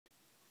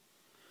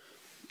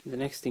The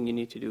next thing you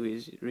need to do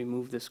is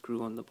remove the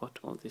screw on the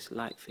bottom of this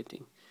light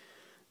fitting.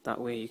 That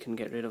way you can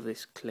get rid of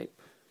this clip.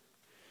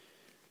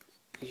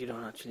 You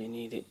don't actually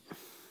need it,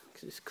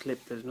 because this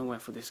clip, there's nowhere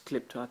for this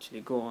clip to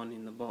actually go on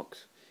in the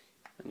box,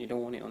 and you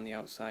don't want it on the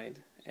outside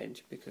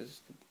edge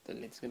because the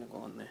lid's going to go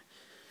on there.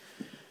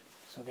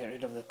 So get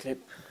rid of the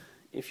clip.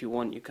 If you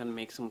want, you can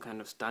make some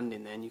kind of stand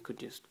in there and you could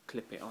just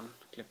clip it on,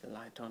 clip the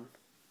light on,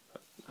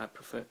 but I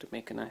prefer to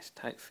make a nice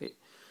tight fit.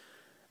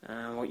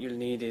 What you'll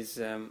need is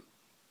a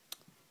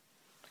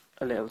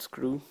little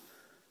screw,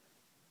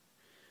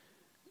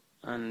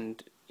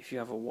 and if you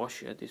have a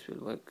washer this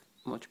will work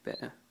much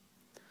better.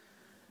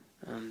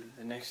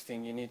 The next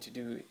thing you need to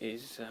do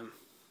is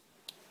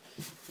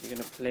you're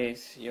going to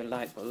place your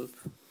light bulb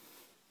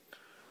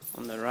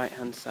on the right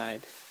hand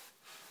side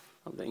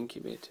of the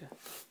incubator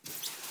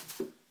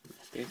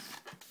like this.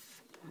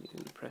 You're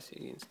going to press it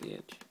against the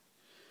edge,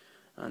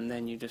 and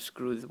then you just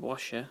screw the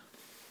washer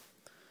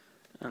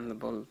and the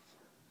bulb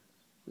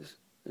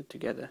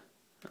together,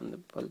 and the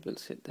bulb will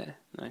sit there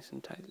nice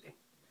and tightly,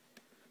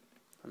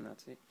 and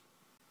that's it.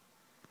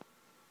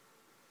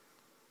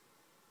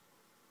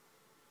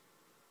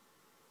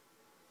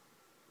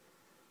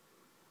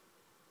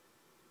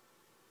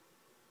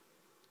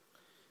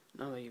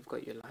 Now that you've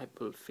got your light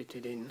bulb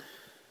fitted in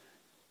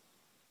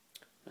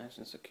nice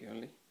and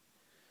securely,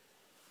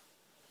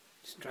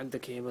 just drag the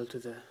cable to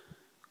the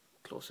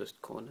closest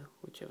corner,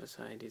 whichever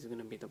side is going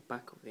to be the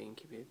back of the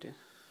incubator.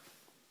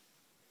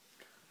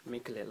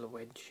 Make a little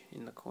wedge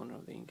in the corner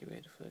of the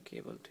incubator for the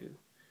cable to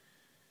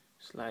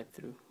slide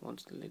through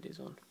once the lid is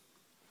on.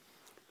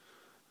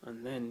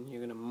 And then you're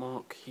going to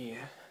mark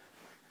here,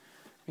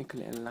 make a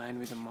little line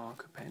with a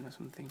marker pen or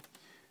something.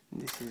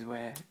 And this is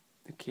where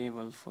the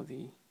cable for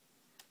the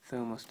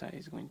thermostat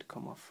is going to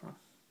come off from.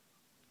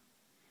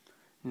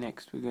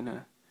 Next we're going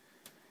to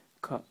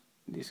cut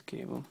this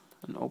cable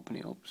and open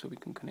it up so we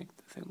can connect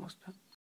the thermostat.